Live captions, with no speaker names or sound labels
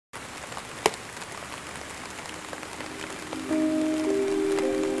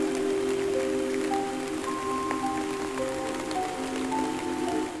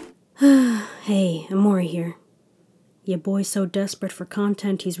Your boy's so desperate for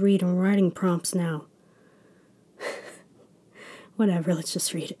content he's reading writing prompts now. Whatever, let's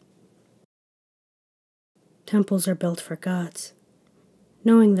just read it. Temples are built for gods.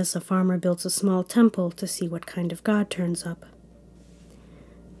 Knowing this, a farmer builds a small temple to see what kind of god turns up.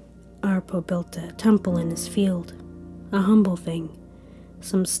 Arepo built a temple in his field, a humble thing,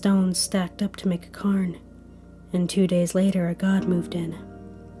 some stones stacked up to make a cairn, and 2 days later a god moved in.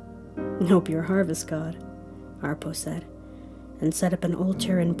 "Hope you're a harvest god," Arepo said, and set up an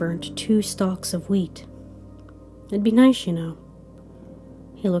altar and burnt 2 stalks of wheat. "It'd be nice, you know."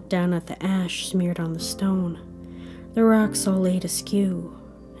 He looked down at the ash smeared on the stone. The rocks all laid askew,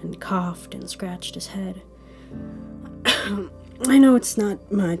 and coughed and scratched his head. "I know it's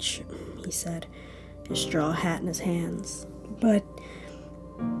not much," he said, his straw hat in his hands, "but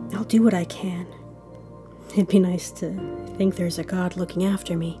I'll do what I can. It'd be nice to think there's a god looking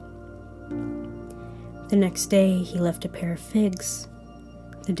after me." The next day, he left a pair of figs.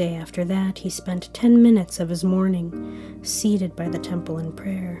 The day after that, he spent 10 minutes of his morning seated by the temple in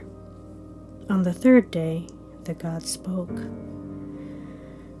prayer. On the 3rd day, the god spoke.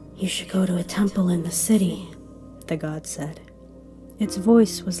 "You should go to a temple in the city," the god said. Its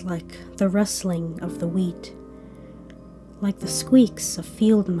voice was like the rustling of the wheat, like the squeaks of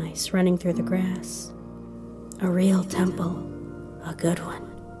field mice running through the grass. "A real temple, a good one.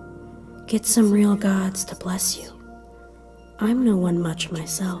 Get some real gods to bless you. I'm no one much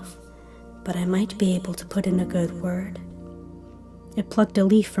myself, but I might be able to put in a good word." It plucked a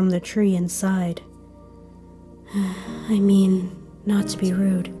leaf from the tree and sighed. "I mean, not to be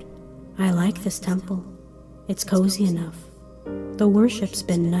rude, I like this temple. It's cozy enough. The worship's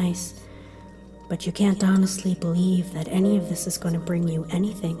been nice, but you can't honestly believe that any of this is going to bring you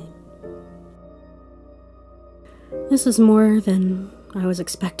anything." "This is more than I was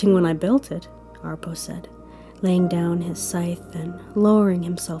expecting when I built it," Arepo said, laying down his scythe and lowering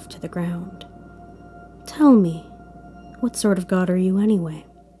himself to the ground. "Tell me, what sort of god are you anyway?"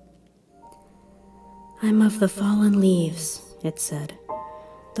 "I'm of the fallen leaves," it said,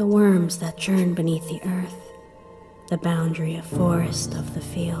 "the worms that churn beneath the earth, the boundary of forest of the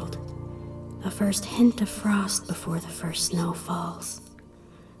field, a first hint of frost before the first snow falls,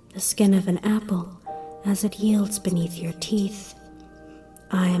 the skin of an apple as it yields beneath your teeth.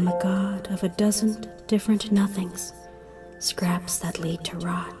 I am a god of a dozen different nothings, scraps that lead to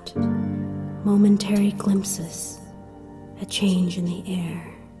rot, momentary glimpses, a change in the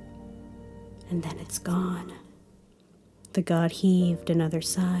air, and then it's gone." The god heaved another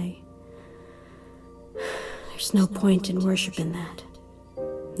sigh. "There's no point in worshiping that.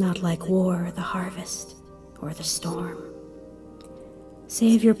 Not like war or the harvest or the storm.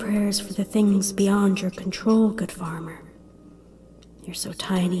 Save your prayers for the things beyond your control, good farmer. You're so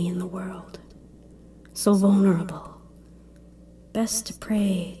tiny in the world, so vulnerable. Best to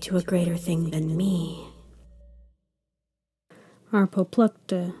pray to a greater thing than me." Arepo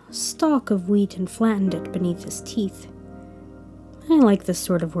plucked a stalk of wheat and flattened it beneath his teeth. "I like this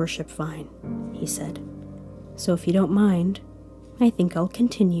sort of worship fine," he said. "So if you don't mind, I think I'll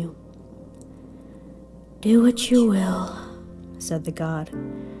continue." "Do what you will," said the god,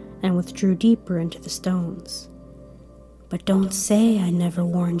 and withdrew deeper into the stones. "But don't say I never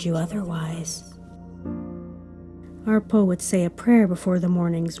warned you otherwise." Arepo would say a prayer before the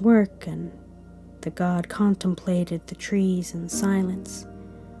morning's work, and the god contemplated the trees in silence.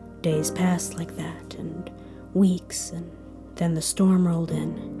 Days passed like that, and weeks, and then the storm rolled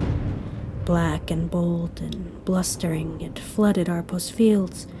in. Black and bold and blustering, it flooded Arepo's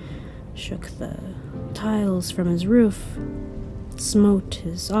fields, shook the tiles from his roof, smote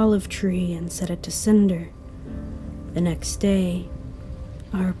his olive tree and set it to cinder. The next day,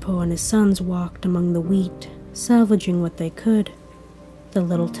 Arepo and his sons walked among the wheat, salvaging what they could. The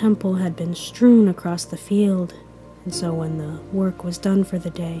little temple had been strewn across the field, and so when the work was done for the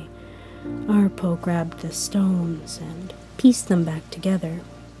day, Arepo grabbed the stones and pieced them back together.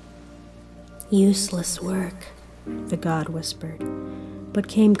 "Useless work," the god whispered, but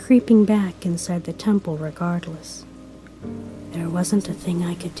came creeping back inside the temple regardless. "There wasn't a thing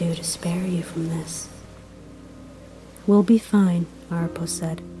I could do to spare you from this." "We'll be fine," Arepo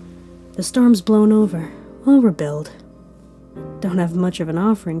said. "The storm's blown over. We'll rebuild." "Don't have much of an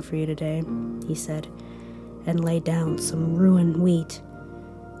offering for you today," he said, and laid down some ruined wheat.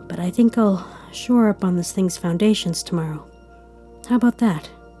 "But I think I'll shore up on this thing's foundations tomorrow. How about that?"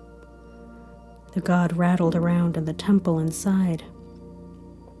 The god rattled around in the temple inside.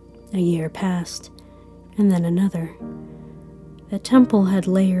 A year passed, and then another. The temple had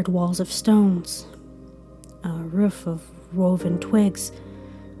layered walls of stones, a roof of woven twigs.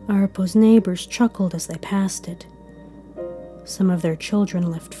 Arepo's neighbors chuckled as they passed it. Some of their children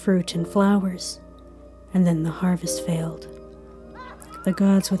left fruit and flowers, and then the harvest failed. The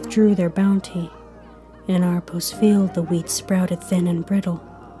gods withdrew their bounty. In Arepo's field, the wheat sprouted thin and brittle.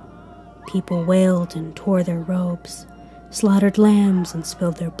 People wailed and tore their robes, slaughtered lambs and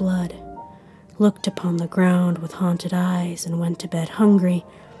spilled their blood, looked upon the ground with haunted eyes and went to bed hungry.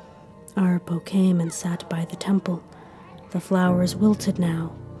 Arepo came and sat by the temple. The flowers wilted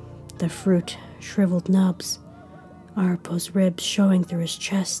now, the fruit shriveled nubs, Arepo's ribs showing through his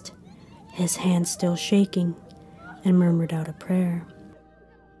chest, his hand still shaking, and murmured out a prayer.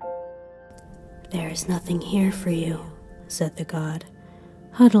 "There is nothing here for you," said the god,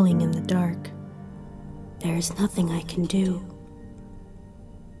 huddling in the dark. "There is nothing I can do.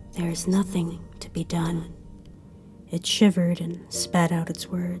 There is nothing to be done." It shivered and spat out its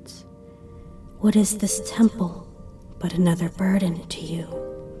words. "What is this temple but another burden to you?"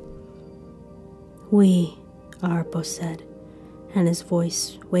 "We," Arepo said, and his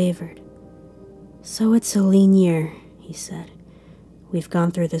voice wavered. "So it's a lean year," he said. "We've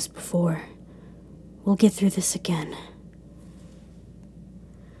gone through this before. We'll get through this again."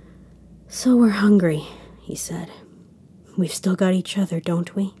 "So we're hungry," he said. "We've still got each other,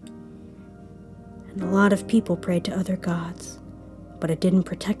 don't we? And a lot of people prayed to other gods, but it didn't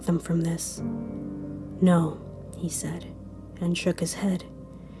protect them from this." "No," he said, and shook his head,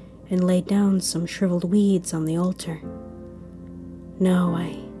 and laid down some shriveled weeds on the altar. "No,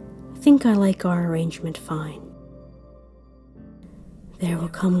 I think I like our arrangement fine." "There will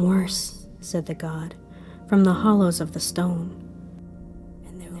come worse," said the god, "from the hollows of the stone,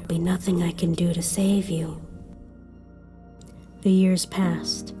 and there will be nothing I can do to save you." The years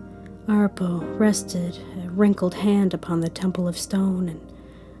passed. Arepo rested a wrinkled hand upon the temple of stone, and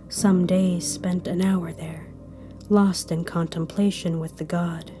some days spent an hour there, lost in contemplation with the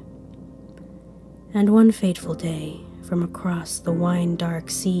god. And one fateful day, from across the wine-dark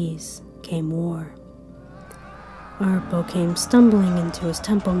seas, came war. Arepo came stumbling into his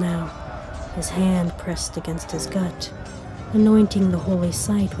temple now, his hand pressed against his gut, anointing the holy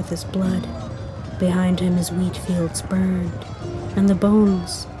site with his blood. Behind him his wheat fields burned, and the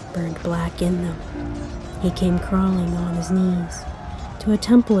bones burned black in them. He came crawling on his knees to a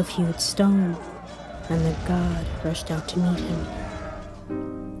temple of hewed stone, and the god rushed out to meet him.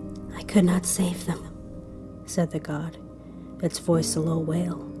 "I could not save them," said the god, its voice a low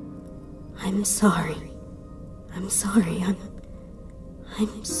wail. "I'm sorry. I'm sorry.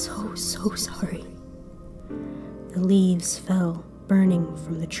 I'm so sorry." The leaves fell, burning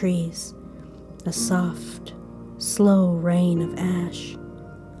from the trees, a soft, slow rain of ash.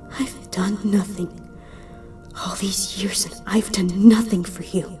 "I've done nothing. All these years and I've done nothing for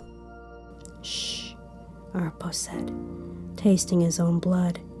you." "Shh," Arepo said, tasting his own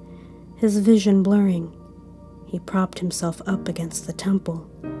blood, his vision blurring. He propped himself up against the temple,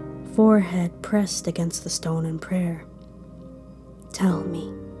 forehead pressed against the stone in prayer. "Tell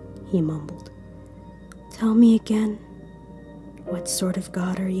me," he mumbled. "Tell me again, what sort of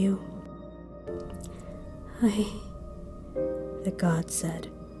god are you?" The god said,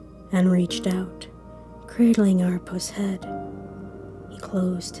 and reached out, cradling Arepo's head. He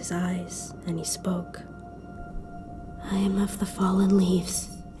closed his eyes, and he spoke. "I am of the fallen leaves,"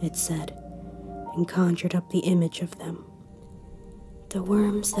 it said, and conjured up the image of them. "The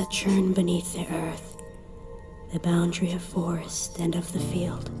worms that churn beneath the earth, the boundary of forest and of the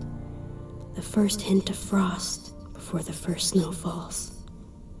field, the first hint of frost before the first snow falls.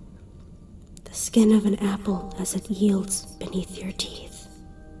 The skin of an apple as it yields beneath your teeth."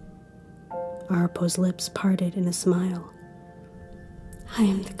 Arepo's lips parted in a smile. "I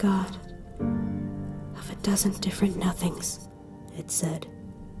am the god of a dozen different nothings," it said.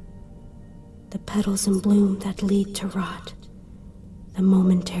 "The petals in bloom that lead to rot, the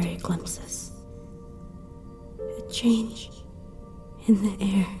momentary glimpses, a change in the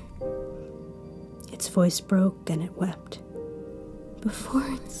air." Its voice broke and it wept. "Before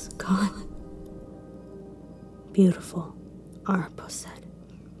it's gone." "Beautiful," Arepo said,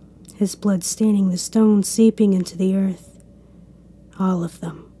 his blood staining the stone, seeping into the earth. All of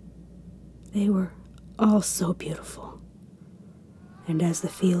them. They were all so beautiful. And as the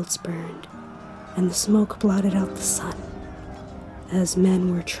fields burned, and the smoke blotted out the sun, as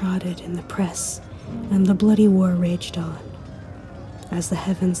men were trodden in the press, and the bloody war raged on, as the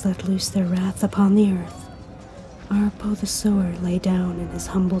heavens let loose their wrath upon the earth, Arepo the sower lay down in his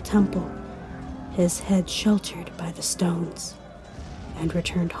humble temple, his head sheltered by the stones, and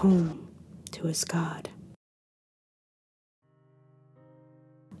returned home to his god.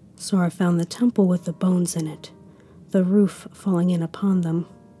 Sora found the temple with the bones in it, the roof falling in upon them.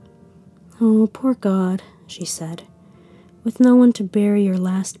 "Oh, poor god," she said. with no one to bury your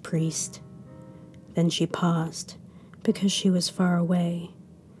last priest." Then she paused, because she was far away.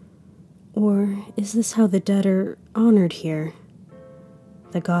 "Or is this how the dead are honored here?"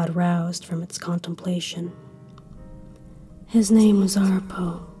 The god roused from its contemplation. "His name was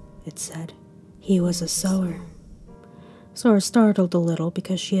Arepo," it said. "He was a sower." Sora startled a little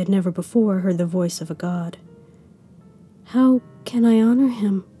because she had never before heard the voice of a god. "How can I honor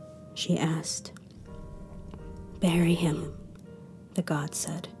him?" she asked. "Bury him," the god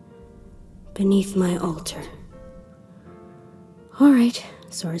said, "beneath my altar." "All right,"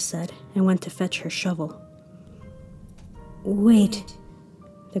 Sora said, and went to fetch her shovel. "Wait,"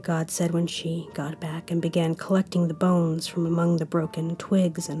 the god said when she got back and began collecting the bones from among the broken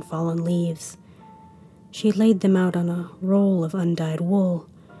twigs and fallen leaves. She laid them out on a roll of undyed wool,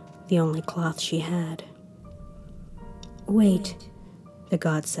 the only cloth she had. "Wait," the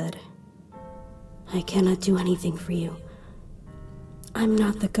god said. "I cannot do anything for you. I'm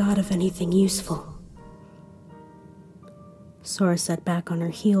not the god of anything useful." Sora sat back on her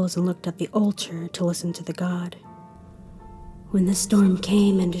heels and looked at the altar to listen to the god. "When the storm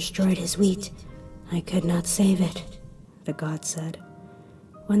came and destroyed his wheat, I could not save it," the god said.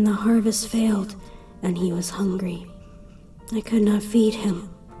 "When the harvest failed and he was hungry, I could not feed him.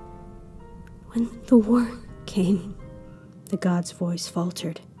 When the war came," the god's voice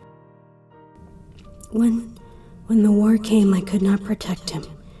faltered. When the war came, I could not protect him.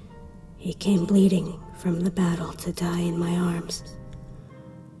 He came bleeding from the battle to die in my arms."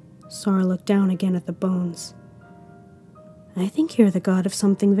 Sora looked down again at the bones. "I think you're the god of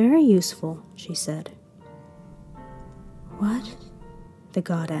something very useful," she said. "What?" the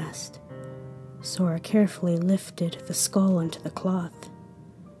god asked. Sora carefully lifted the skull into the cloth.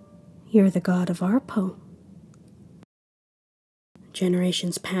 "You're the god of Arepo."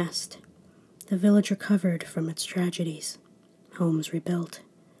 Generations passed. The village recovered from its tragedies. Homes rebuilt.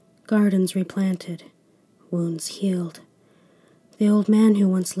 Gardens replanted. Wounds healed. The old man who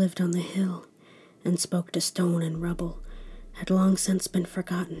once lived on the hill and spoke to stone and rubble had long since been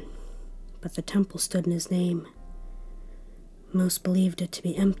forgotten, but the temple stood in his name. Most believed it to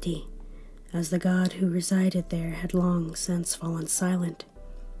be empty, as the god who resided there had long since fallen silent.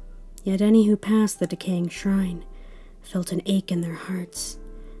 Yet any who passed the decaying shrine felt an ache in their hearts,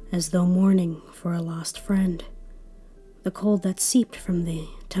 as though mourning for a lost friend. The cold that seeped from the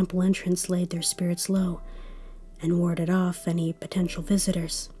temple entrance laid their spirits low and warded off any potential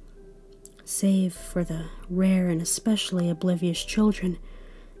visitors, save for the rare and especially oblivious children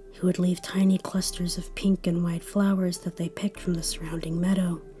who would leave tiny clusters of pink and white flowers that they picked from the surrounding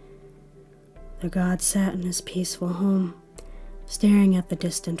meadow. The god sat in his peaceful home, staring at the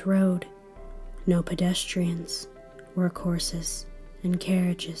distant road. No pedestrians, workhorses, and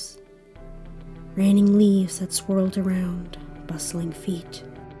carriages. Raining leaves that swirled around, bustling feet.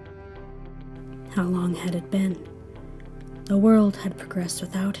 How long had it been? The world had progressed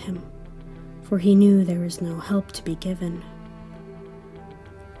without him, for he knew there was no help to be given.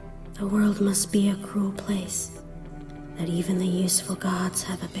 "The world must be a cruel place that even the useful gods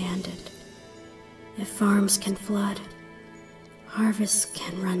have abandoned. If farms can flood, harvests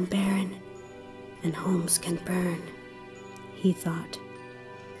can run barren, and homes can burn," he thought.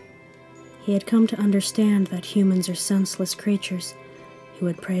 He had come to understand that humans are senseless creatures who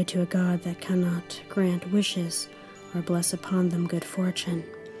would pray to a god that cannot grant wishes or bless upon them good fortune,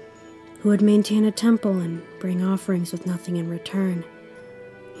 who would maintain a temple and bring offerings with nothing in return,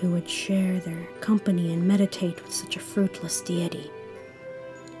 who would share their company and meditate with such a fruitless deity,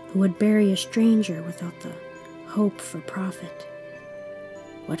 who would bury a stranger without the hope for profit.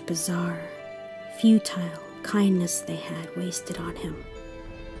 What bizarre, futile kindness they had wasted on him.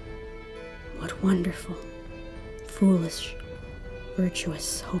 What wonderful, foolish,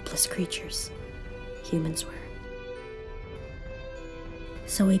 virtuous, hopeless creatures humans were.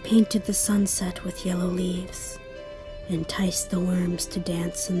 So he painted the sunset with yellow leaves, enticed the worms to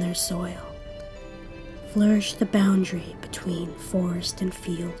dance in their soil, flourished the boundary between forest and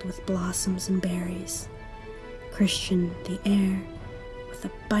field with blossoms and berries, Christianed the air with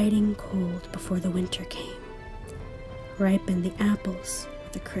a biting cold before the winter came, ripened the apples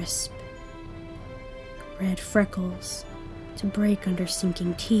with a crisp, red freckles to break under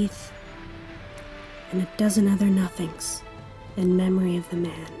sinking teeth, and a dozen other nothings in memory of the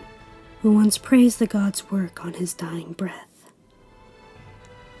man who once praised the god's work on his dying breath.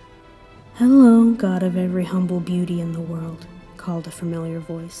 "Hello, god of every humble beauty in the world," called a familiar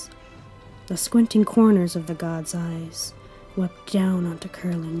voice. The squinting corners of the god's eyes wept down onto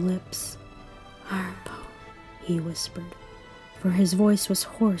curling lips. "Arepo," he whispered, for his voice was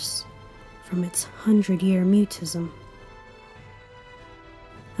hoarse from its 100-year mutism.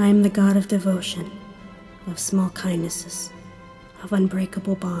 I am the god of devotion, of small kindnesses, of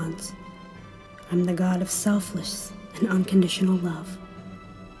unbreakable bonds. I'm the god of selfless and unconditional love,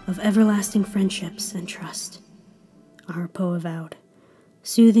 of everlasting friendships and trust, Arepo avowed,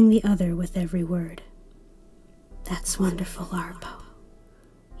 soothing the other with every word. That's wonderful, Arepo,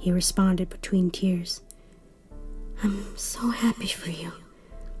 he responded between tears. I'm so happy for you.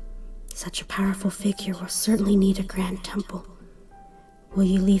 Such a powerful figure will certainly need a grand temple. Will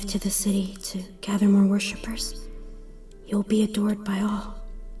you leave to the city to gather more worshippers? You'll be adored by all.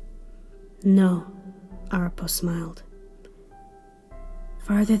 No, Arepo smiled.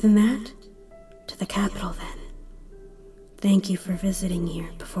 Farther than that? To the capital, then. Thank you for visiting here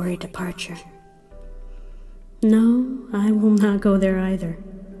before your departure. No, I will not go there either.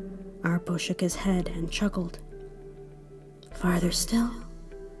 Arepo shook his head and chuckled. Farther still?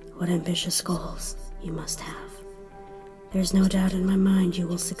 What ambitious goals you must have. There's no doubt in my mind you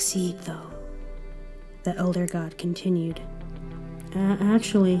will succeed, though. The elder god continued.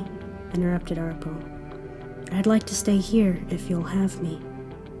 Actually, interrupted Arepo, I'd like to stay here if you'll have me.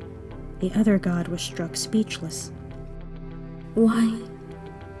 The other god was struck speechless. Why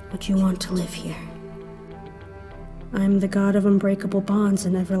would you want to live here? I'm the god of unbreakable bonds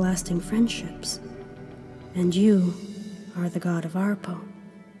and everlasting friendships. And you are the god of Arepo.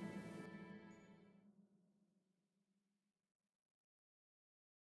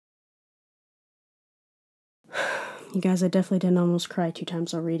 You guys, I definitely didn't almost cry 2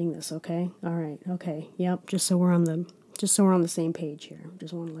 times while reading this, okay? Alright, okay, yep, just so we're on the same page here.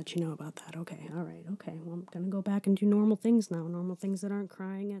 Just want to let you know about that, okay, alright, okay. Well, I'm gonna go back and do normal things now, normal things that aren't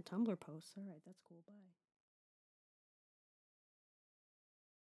crying at Tumblr posts. Alright, that's cool, bye.